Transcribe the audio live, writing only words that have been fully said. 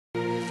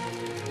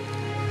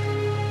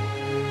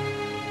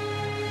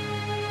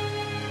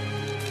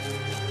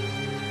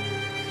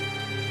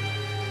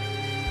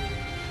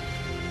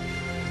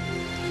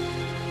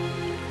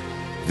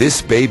This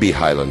baby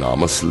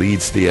Hylonomus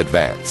leads the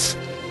advance.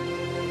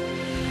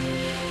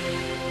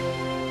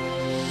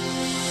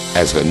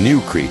 As a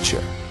new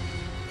creature,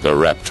 the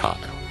reptile.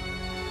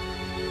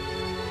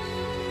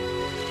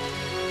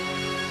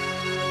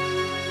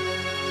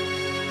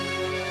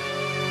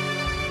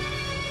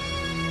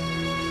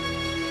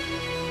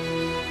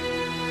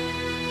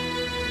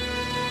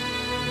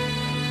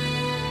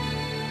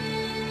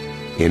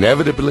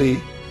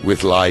 Inevitably,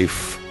 with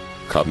life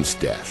comes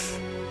death.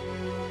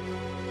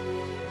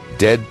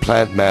 Dead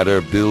plant matter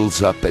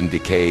builds up and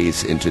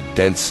decays into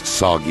dense,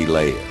 soggy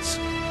layers.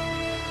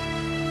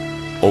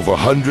 Over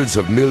hundreds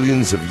of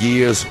millions of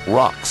years,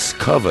 rocks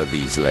cover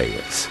these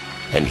layers,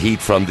 and heat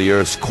from the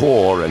Earth's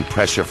core and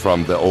pressure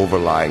from the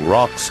overlying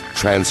rocks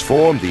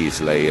transform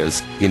these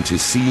layers into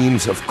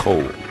seams of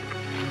coal.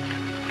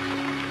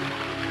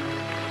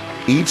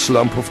 Each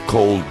lump of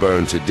coal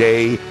burned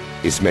today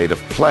is made of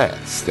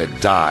plants that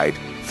died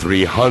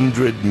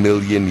 300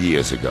 million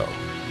years ago.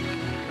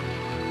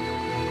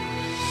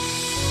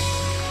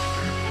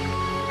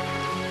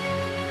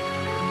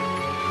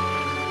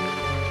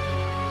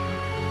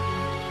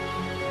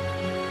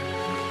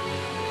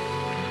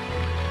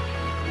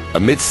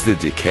 Amidst the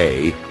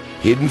decay,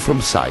 hidden from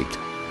sight,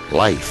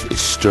 life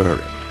is stirring.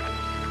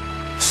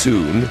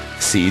 Soon,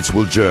 seeds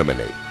will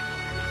germinate,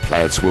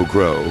 plants will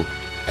grow,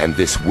 and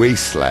this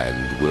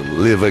wasteland will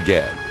live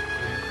again.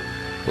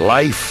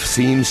 Life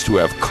seems to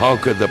have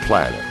conquered the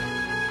planet,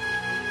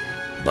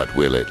 but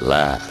will it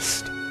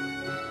last?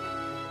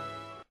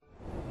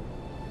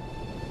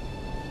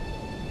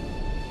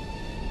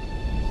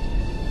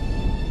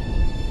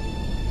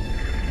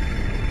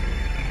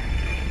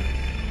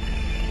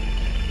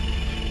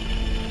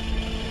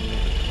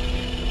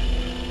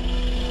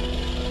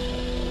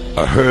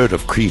 A herd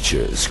of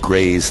creatures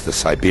graze the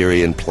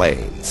Siberian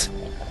plains,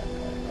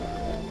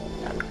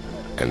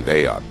 and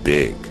they are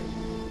big.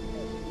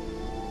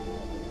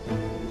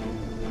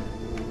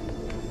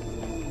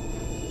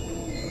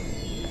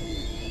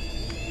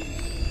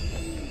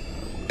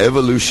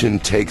 Evolution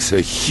takes a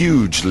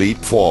huge leap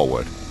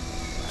forward.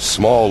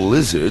 Small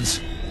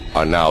lizards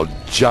are now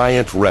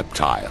giant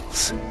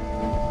reptiles.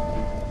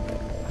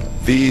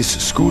 These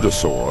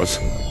scutosaurs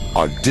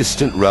are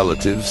distant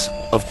relatives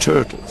of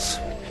turtles.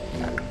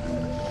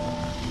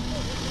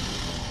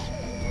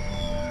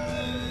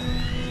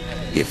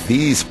 If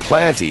these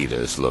plant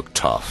eaters look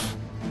tough,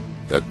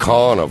 the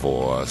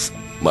carnivores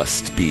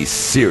must be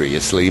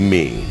seriously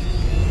mean.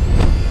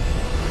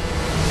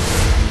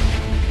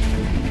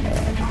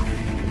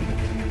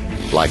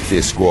 Like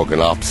this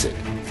Gorgonopsid,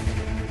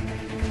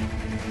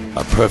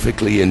 a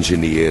perfectly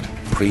engineered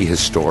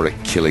prehistoric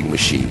killing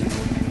machine.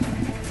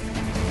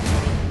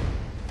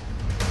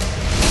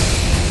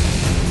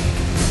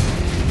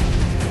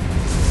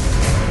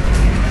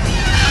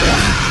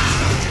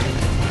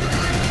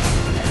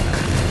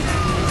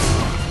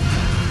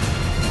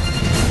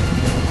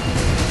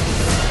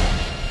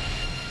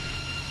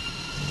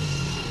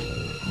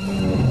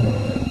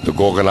 The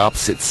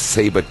Gorgonopsid's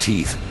saber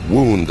teeth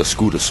wound the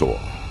scutosaur.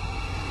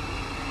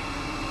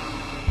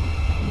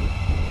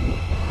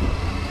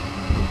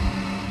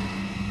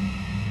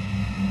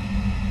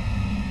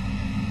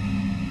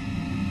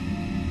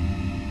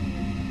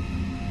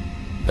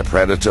 The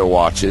predator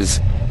watches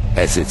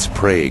as its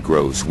prey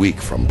grows weak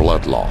from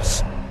blood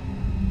loss.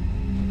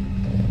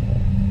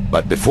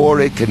 But before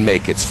it can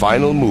make its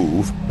final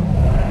move,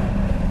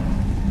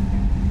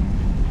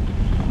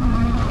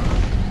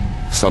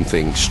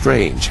 something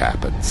strange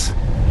happens.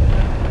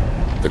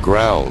 The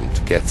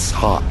ground gets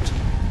hot.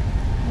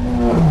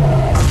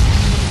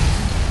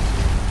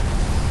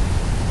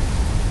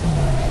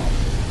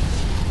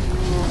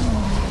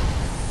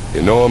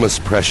 Enormous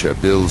pressure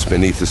builds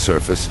beneath the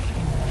surface,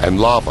 and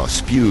lava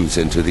spews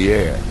into the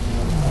air.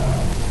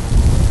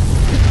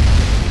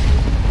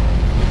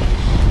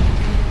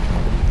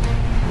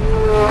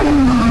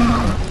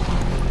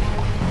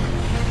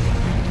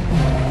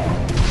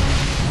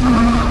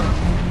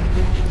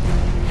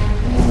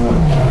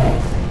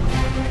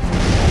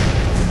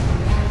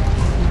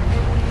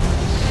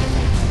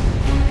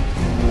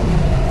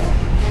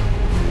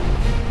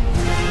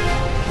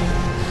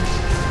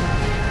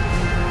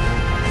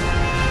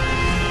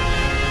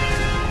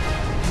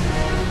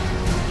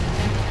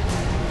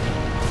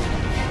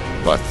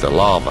 But the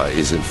lava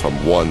isn't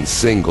from one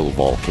single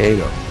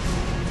volcano.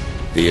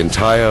 The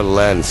entire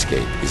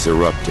landscape is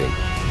erupting.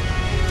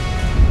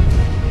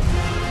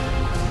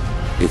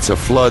 It's a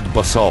flood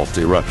basalt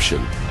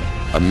eruption.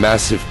 A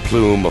massive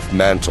plume of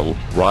mantle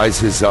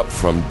rises up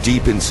from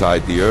deep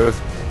inside the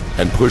Earth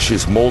and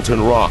pushes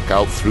molten rock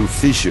out through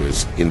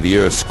fissures in the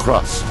Earth's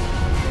crust.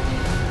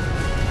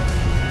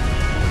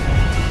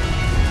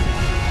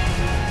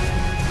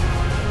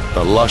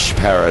 The lush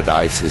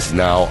paradise is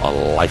now a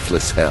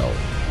lifeless hell.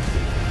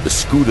 The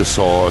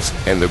scutosaurs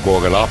and the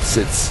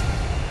Gorgonopsids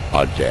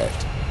are dead.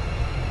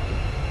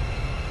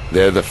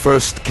 They're the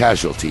first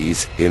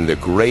casualties in the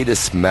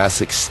greatest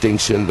mass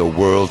extinction the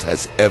world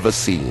has ever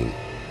seen,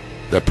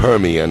 the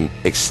Permian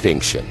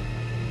extinction.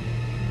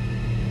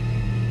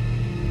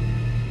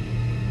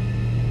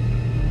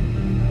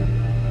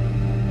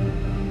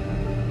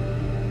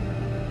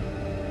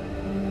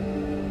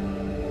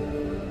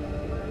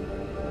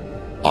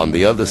 On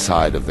the other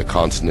side of the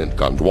continent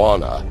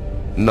Gondwana,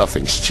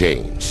 nothing's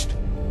changed.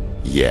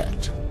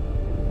 Yet.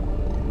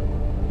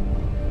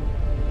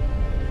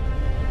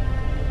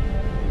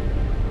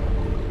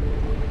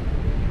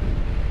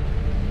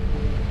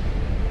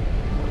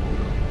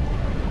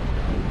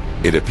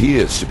 It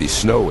appears to be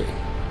snowing,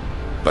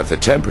 but the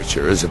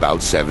temperature is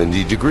about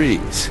 70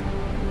 degrees.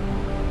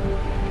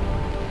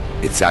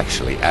 It's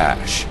actually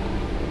ash,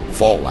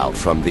 fallout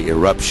from the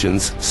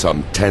eruptions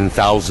some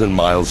 10,000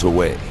 miles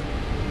away.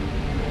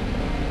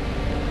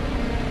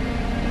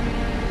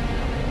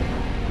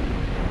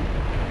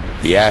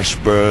 The ash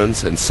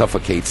burns and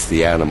suffocates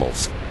the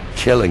animals,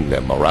 killing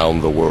them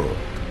around the world.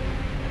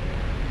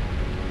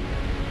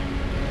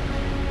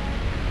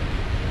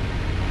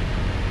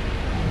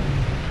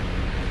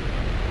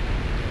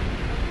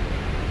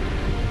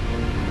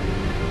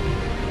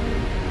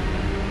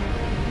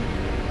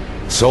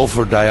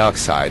 Sulfur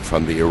dioxide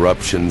from the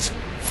eruptions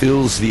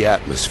fills the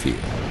atmosphere.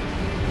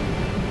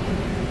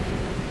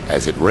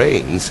 As it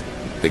rains,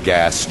 the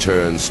gas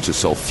turns to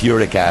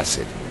sulfuric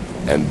acid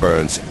and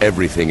burns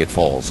everything it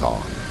falls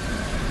on.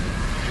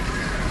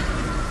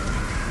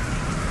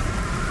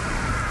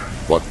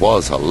 What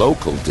was a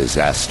local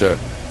disaster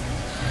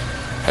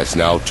has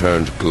now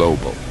turned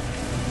global.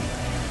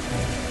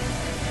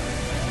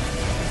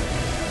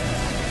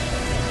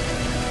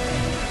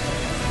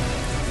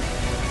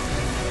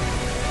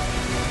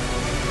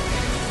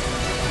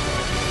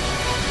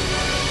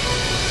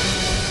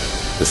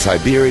 The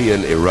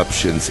Siberian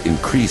eruptions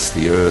increase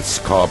the Earth's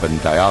carbon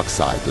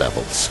dioxide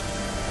levels.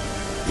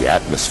 The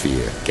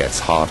atmosphere gets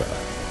hotter.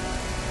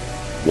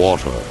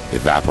 Water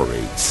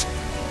evaporates.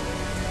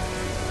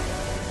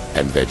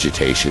 And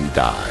vegetation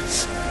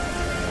dies.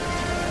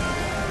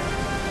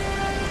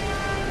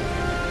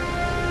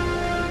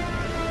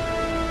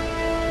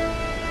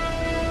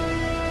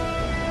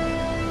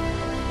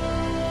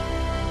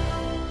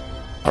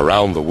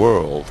 Around the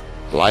world,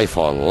 life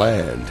on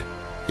land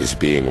is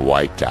being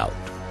wiped out.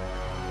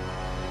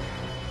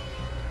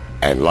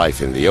 And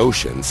life in the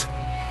oceans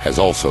has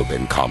also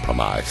been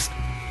compromised.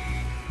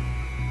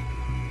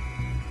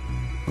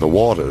 The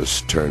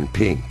waters turn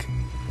pink.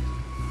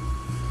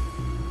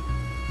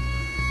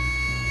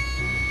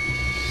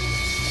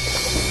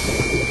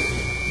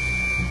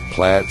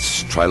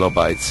 Plants,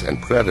 trilobites, and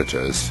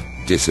predators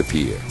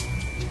disappear.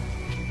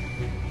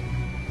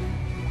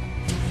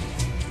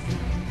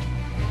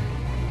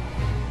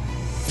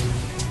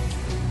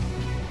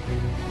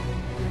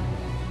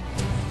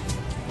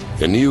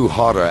 The new,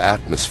 hotter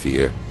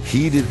atmosphere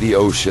heated the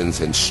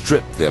oceans and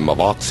stripped them of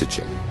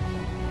oxygen.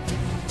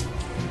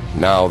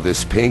 Now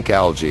this pink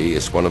algae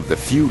is one of the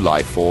few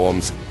life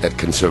forms that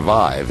can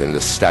survive in the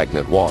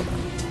stagnant water.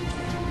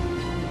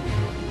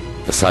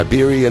 The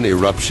Siberian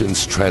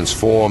eruptions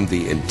transformed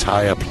the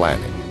entire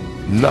planet.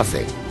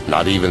 Nothing,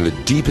 not even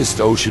the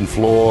deepest ocean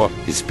floor,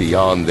 is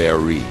beyond their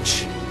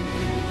reach.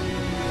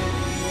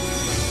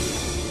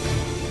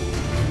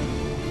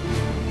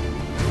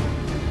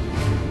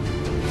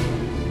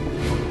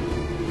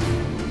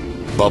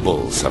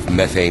 Bubbles of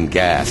methane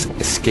gas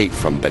escape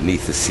from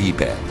beneath the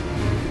seabed.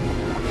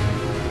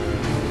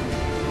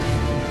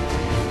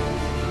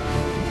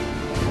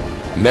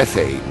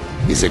 Methane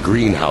is a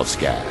greenhouse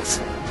gas,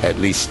 at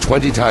least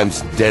 20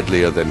 times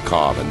deadlier than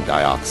carbon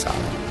dioxide.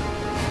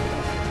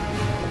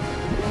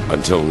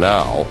 Until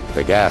now,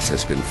 the gas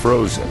has been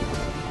frozen,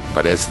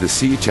 but as the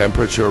sea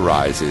temperature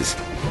rises,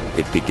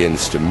 it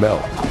begins to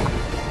melt.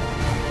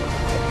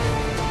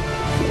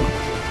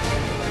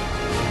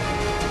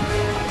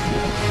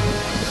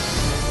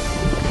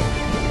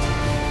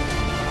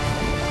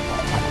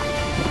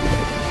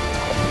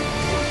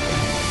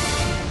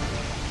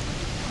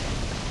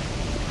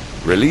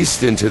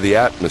 Released into the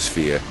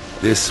atmosphere,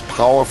 this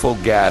powerful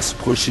gas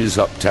pushes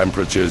up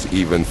temperatures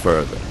even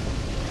further.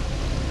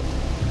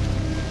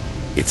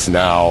 It's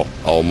now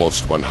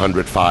almost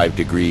 105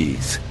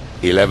 degrees,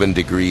 11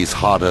 degrees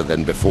hotter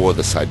than before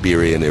the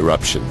Siberian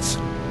eruptions.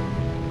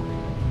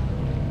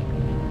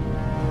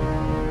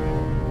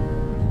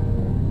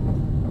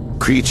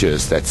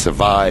 Creatures that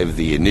survive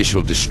the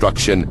initial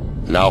destruction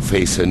now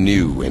face a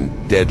new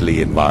and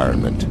deadly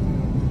environment.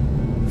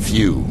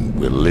 Few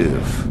will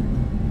live.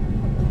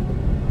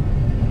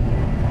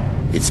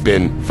 It's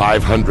been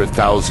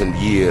 500,000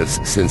 years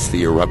since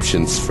the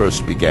eruptions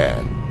first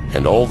began,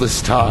 and all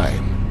this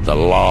time, the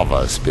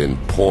lava's been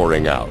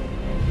pouring out.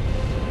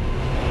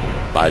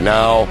 By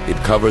now, it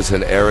covers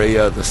an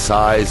area the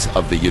size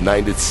of the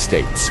United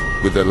States,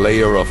 with a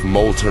layer of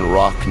molten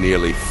rock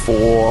nearly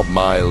 4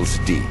 miles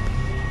deep.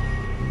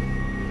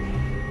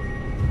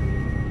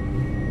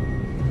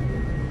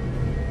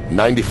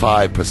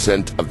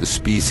 "95% of the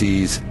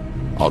species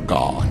are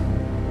gone.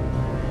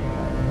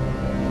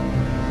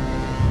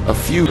 A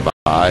few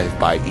survive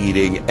by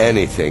eating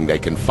anything they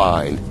can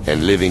find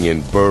and living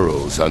in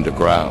burrows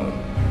underground.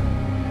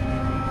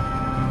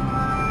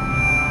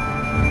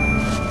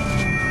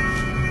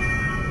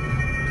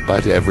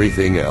 But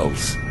everything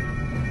else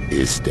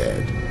is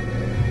dead.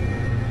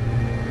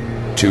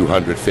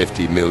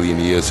 250 million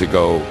years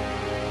ago,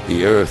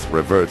 the Earth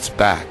reverts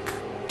back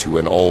to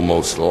an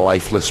almost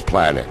lifeless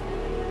planet.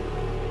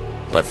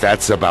 But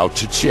that's about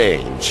to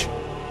change.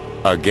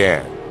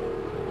 Again.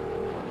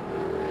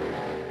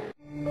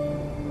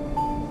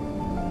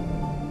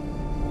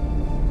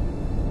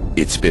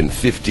 It's been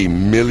 50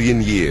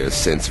 million years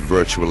since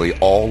virtually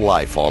all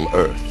life on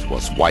Earth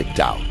was wiped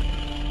out.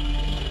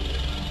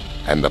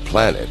 And the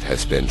planet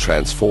has been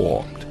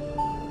transformed.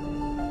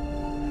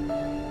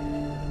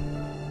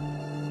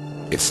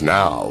 It's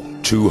now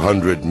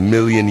 200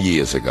 million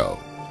years ago,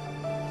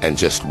 and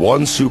just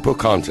one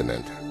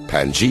supercontinent,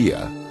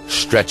 Pangaea,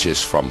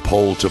 stretches from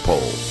pole to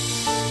pole.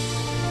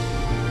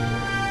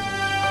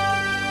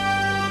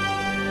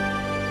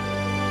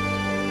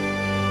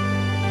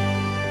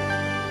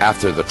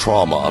 After the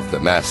trauma of the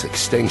mass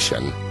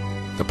extinction,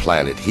 the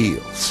planet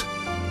heals.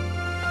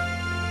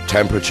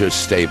 Temperatures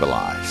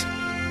stabilize.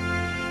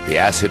 The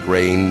acid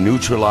rain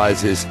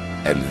neutralizes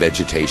and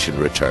vegetation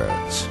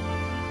returns.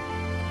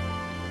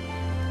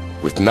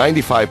 With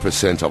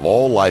 95% of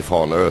all life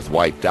on Earth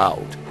wiped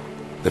out,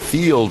 the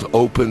field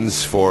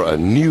opens for a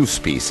new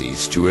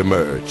species to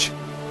emerge.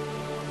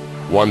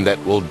 One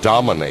that will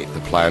dominate the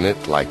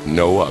planet like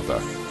no other.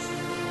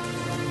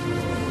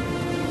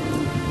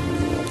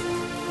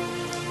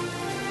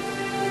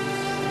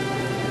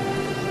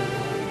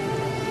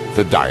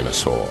 The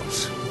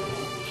dinosaurs.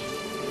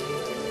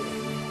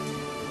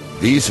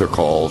 These are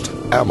called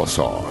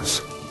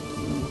amosaurs.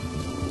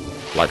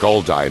 Like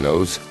all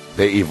dinos,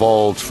 they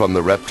evolved from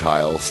the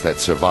reptiles that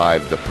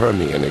survived the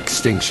Permian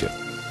extinction.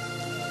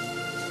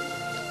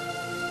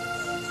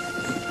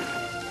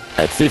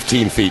 At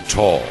 15 feet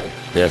tall,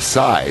 their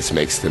size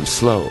makes them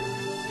slow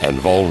and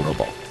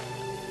vulnerable.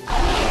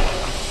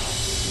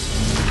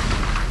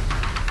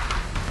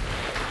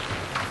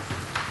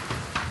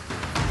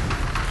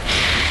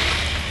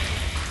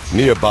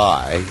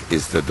 Nearby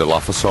is the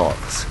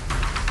Dilophosaurus.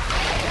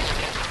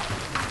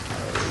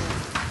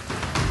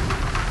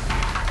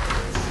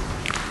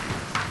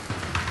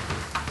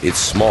 It's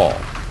small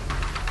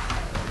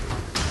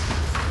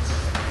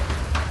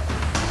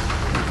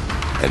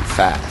and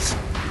fast.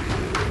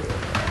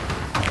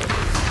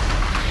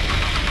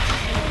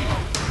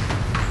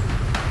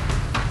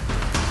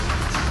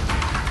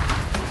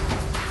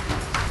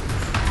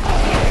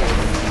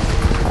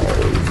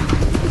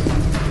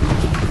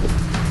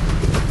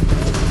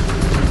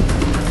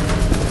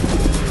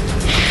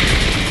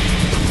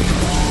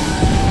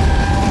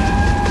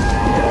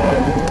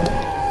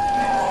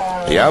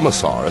 The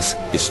Amosaurus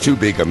is too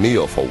big a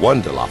meal for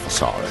one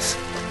Dilophosaurus,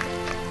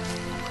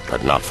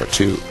 but not for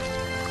two.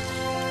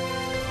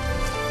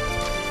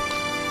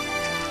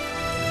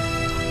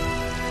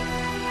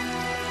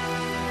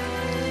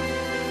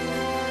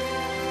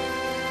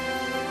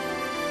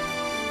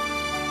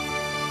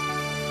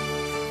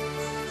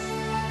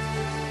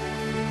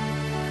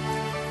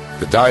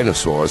 The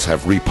dinosaurs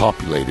have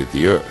repopulated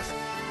the Earth,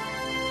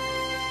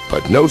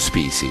 but no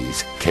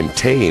species can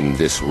tame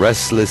this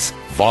restless,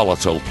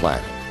 volatile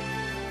planet.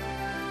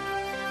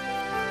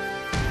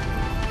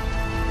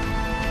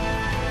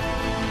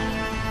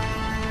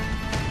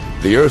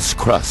 The Earth's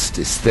crust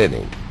is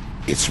thinning.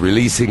 It's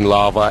releasing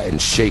lava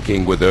and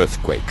shaking with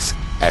earthquakes,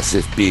 as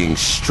if being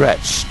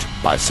stretched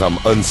by some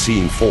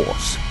unseen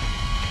force.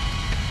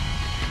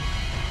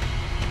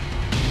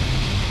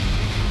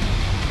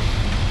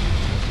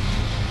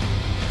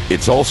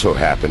 It's also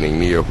happening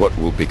near what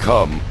will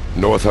become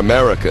North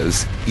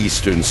America's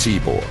eastern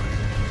seaboard.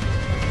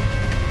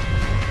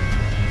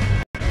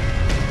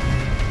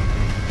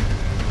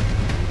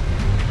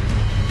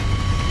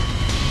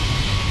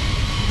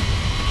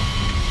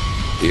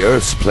 The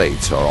Earth's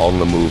plates are on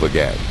the move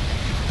again.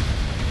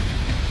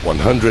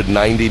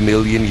 190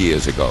 million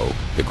years ago,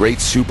 the great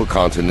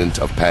supercontinent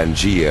of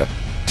Pangaea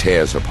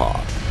tears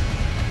apart.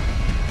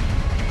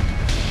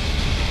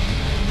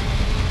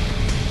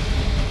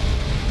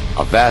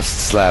 A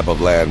vast slab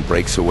of land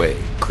breaks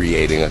away,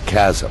 creating a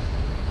chasm.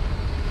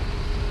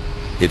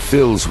 It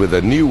fills with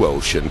a new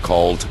ocean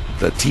called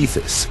the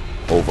Tethys,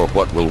 over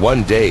what will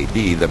one day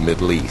be the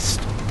Middle East.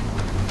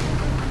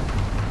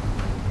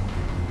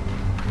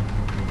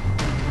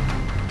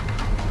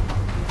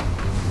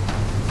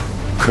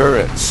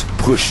 Currents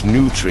push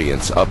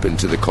nutrients up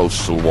into the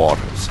coastal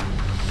waters.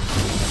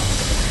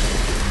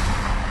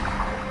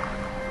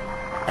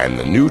 And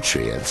the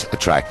nutrients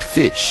attract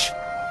fish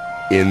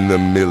in the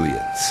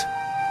millions.